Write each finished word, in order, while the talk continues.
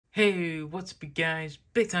Hey, what's up, you guys?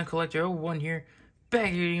 Big Time Collector 01 here,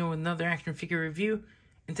 back here with another action figure review.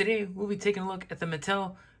 And today we'll be taking a look at the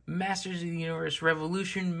Mattel Masters of the Universe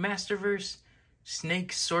Revolution Masterverse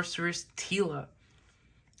Snake Sorceress Teela.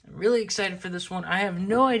 I'm really excited for this one. I have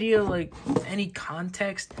no idea any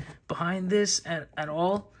context behind this at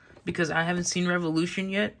all because I haven't seen Revolution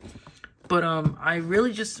yet. But I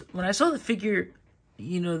really just, when I saw the figure,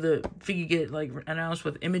 the figure get announced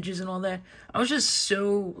with images and all that, I was just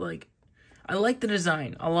so I like the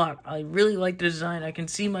design a lot. I really like the design. I can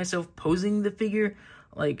see myself posing the figure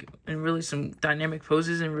in really some dynamic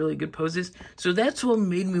poses and really good poses. So that's what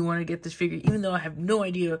made me want to get this figure, even though I have no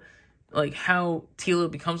idea how Teela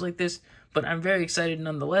becomes like this, but I'm very excited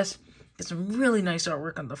nonetheless. Get some really nice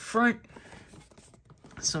artwork on the front,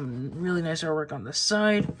 some really nice artwork on the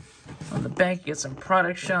side. On the back, you get some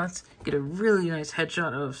product shots. Get a really nice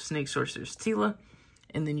headshot of Snake Sorceress Teela.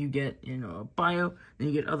 And then you get, a bio. Then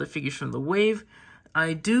you get other figures from the wave.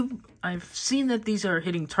 I've seen that these are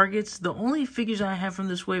hitting targets. The only figures I have from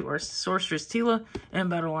this wave are Sorceress Teela and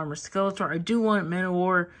Battle Armor Skeletor. I do want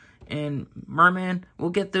Man-O-War and Merman. We'll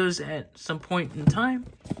get those at some point in time.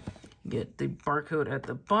 Get the barcode at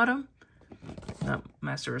the bottom.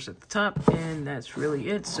 Masterverse at the top, and that's really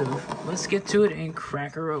it. So let's get to it and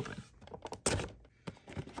crack her open.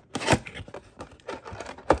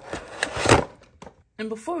 And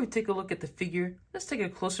before we take a look at the figure, let's take a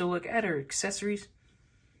closer look at her accessories.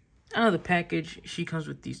 Out of the package, she comes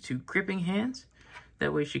with these two gripping hands.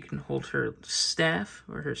 That way she can hold her staff,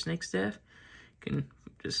 or her snake staff. You can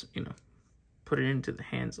just, put it into the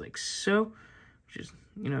hands like so. Just,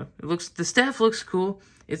 the staff looks cool.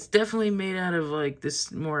 It's definitely made out of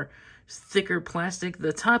this more thicker plastic.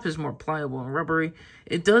 The top is more pliable and rubbery.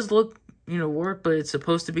 It does look, warped, but it's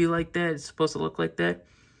supposed to be like that. It's supposed to look like that.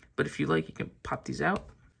 But if you like, you can pop these out.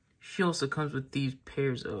 She also comes with these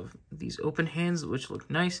pairs of these open hands, which look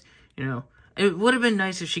nice. It would have been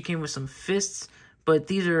nice if she came with some fists, but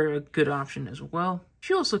these are a good option as well.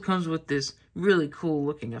 She also comes with this really cool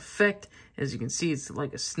looking effect. As you can see, it's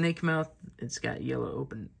like a snake mouth. It's got yellow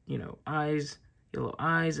open, eyes, yellow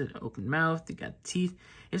eyes, and open mouth. You got teeth.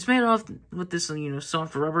 It's made off with this,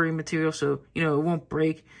 soft rubbery material, so, it won't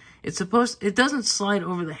break. It doesn't slide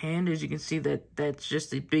over the hand. As you can see, that's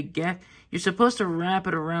just a big gap. You're supposed to wrap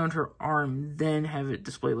it around her arm, then have it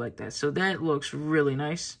displayed like that. So that looks really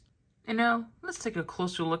nice. And now, let's take a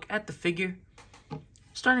closer look at the figure.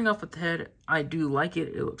 Starting off with the head, I do like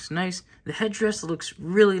it. It looks nice. The headdress looks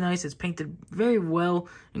really nice. It's painted very well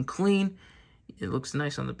and clean. It looks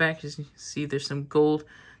nice on the back. As you can see, there's some gold.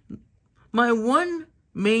 My one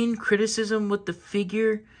main criticism with the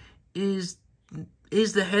figure is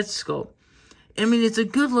the head sculpt. I mean, it's a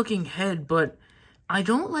good-looking head, but I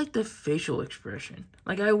don't like the facial expression.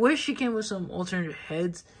 I wish she came with some alternate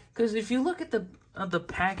heads, because if you look at the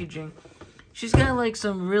packaging, she's got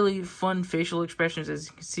some really fun facial expressions. As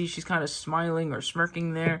you can see, she's kind of smiling or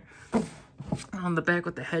smirking there on the back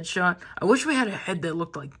with the headshot. I wish we had a head that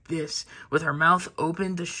looked like this, with her mouth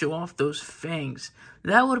open to show off those fangs.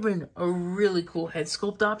 That would have been a really cool head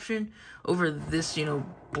sculpt option over this,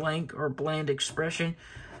 blank or bland expression.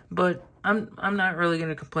 But I'm not really going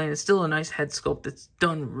to complain. It's still a nice head sculpt that's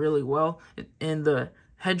done really well. And the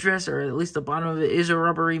headdress, or at least the bottom of it, is a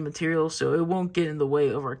rubbery material, so it won't get in the way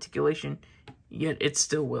of articulation, yet it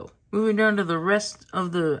still will. Moving down to the rest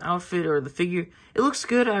of the outfit or the figure, it looks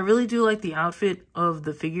good. I really do like the outfit of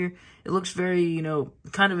the figure. It looks very,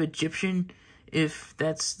 kind of Egyptian, if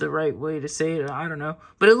that's the right way to say it. I don't know.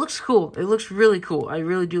 But it looks cool. It looks really cool. I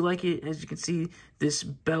really do like it. As you can see, this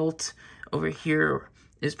belt over here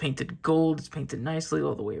is painted gold. It's painted nicely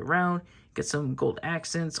all the way around. Get some gold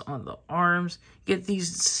accents on the arms. Get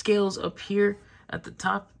these scales up here at the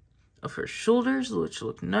top of her shoulders, which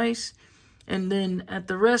look nice. And then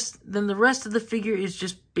the rest of the figure is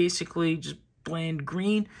just basically just bland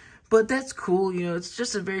green. But that's cool, it's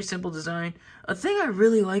just a very simple design. A thing I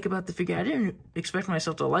really like about the figure, I didn't expect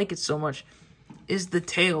myself to like it so much, is the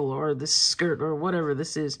tail or the skirt or whatever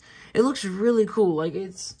this is. It looks really cool.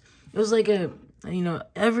 It was like a,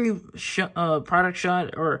 every product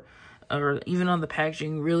shot or even on the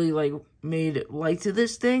packaging really made light to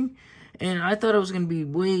this thing. And I thought it was going to be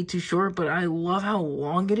way too short, but I love how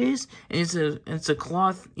long it is. And it's a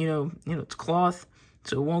cloth, it's cloth,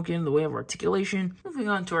 so it won't get in the way of articulation. Moving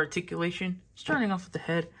on to articulation, starting off with the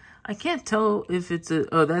head. I can't tell if it's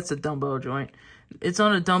that's a dumbbell joint. It's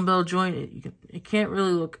on a dumbbell joint. It can't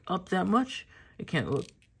really look up that much. It can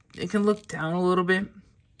look down a little bit.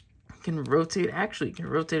 It can rotate. Actually, you can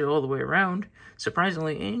rotate it all the way around,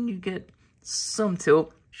 surprisingly, and you get some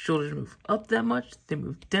tilt. Shoulders move up that much, they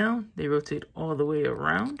move down, they rotate all the way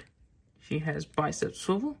around. She has bicep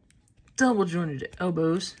swivel, double jointed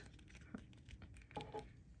elbows,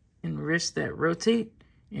 and wrists that rotate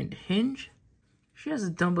and hinge. She has a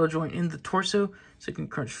dumbbell joint in the torso, so it can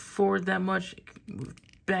crunch forward that much, it can move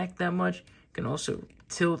back that much, it can also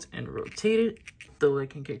tilt and rotate it, though it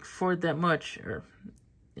can kick forward that much, or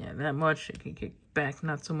yeah, that much. It can kick back,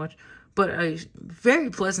 not so much. But a very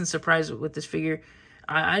pleasant surprise with this figure.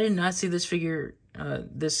 I did not see this figure,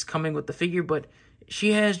 this coming with the figure, but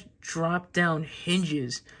she has drop-down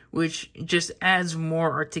hinges, which just adds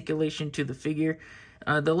more articulation to the figure.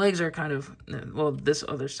 The legs are kind of, well, this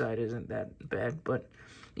other side isn't that bad, but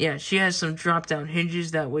yeah, she has some drop-down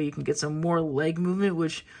hinges. That way you can get some more leg movement,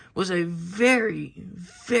 which was a very,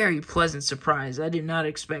 very pleasant surprise. I did not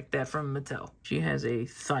expect that from Mattel. She has a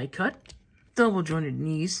thigh cut, double-jointed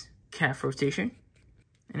knees, calf rotation,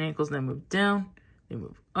 and ankles that move down, they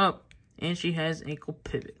move up, and she has ankle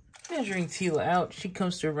pivot. Measuring Teela out, she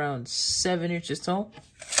comes to around 7 inches tall.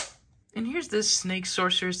 And here's this Snake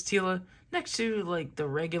Sorceress Teela next to like the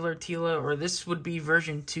regular Teela, or this would be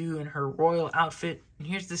version 2 in her royal outfit. And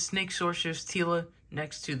here's the Snake Sorceress Teela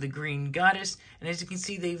next to the Green Goddess. And as you can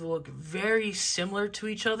see, they look very similar to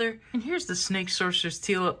each other. And here's the Snake Sorceress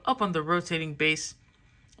Teela up on the rotating base.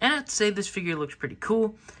 And I have to say this figure looks pretty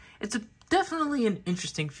cool. It's definitely an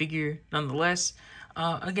interesting figure nonetheless.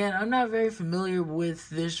 Again, I'm not very familiar with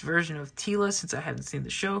this version of Teela since I haven't seen the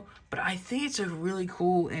show, but I think it's a really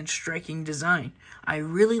cool and striking design. I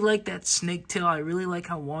really like that snake tail. I really like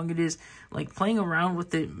how long it is. Like, playing around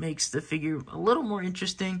with it makes the figure a little more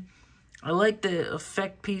interesting. I like the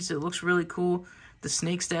effect piece. It looks really cool. The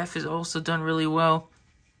snake staff is also done really well.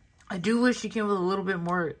 I do wish she came with a little bit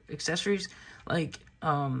more accessories, like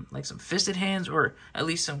some fisted hands, or at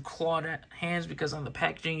least some clawed hands, because on the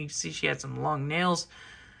packaging you can see she had some long nails.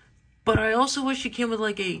 But I also wish she came with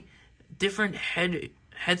like a different head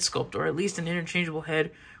sculpt, or at least an interchangeable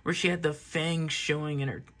head where she had the fangs showing in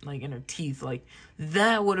her teeth. Like,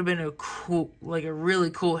 that would have been a really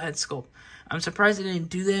cool head sculpt. I'm surprised they didn't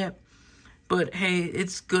do that, but hey,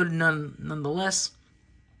 it's good nonetheless.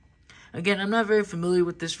 Again, I'm not very familiar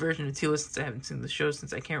with this version of Teela since I haven't seen the show,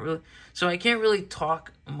 since I can't really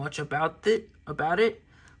talk much about it,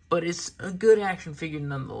 but it's a good action figure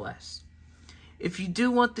nonetheless. If you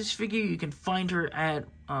do want this figure, you can find her at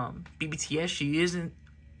BBTS.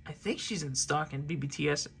 I think she's in stock in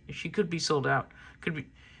BBTS. She could be sold out.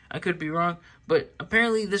 I could be wrong, but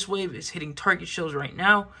apparently this wave is hitting Target shelves right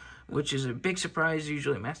now, which is a big surprise.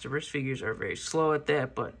 Usually Masterverse figures are very slow at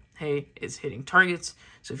that, but hey, it's hitting Targets.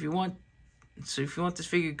 So if you want this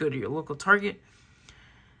figure, go to your local Target.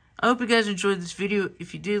 I hope you guys enjoyed this video.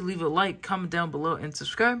 If you did, leave a like, comment down below, and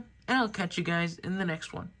subscribe. And I'll catch you guys in the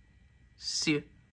next one. See ya.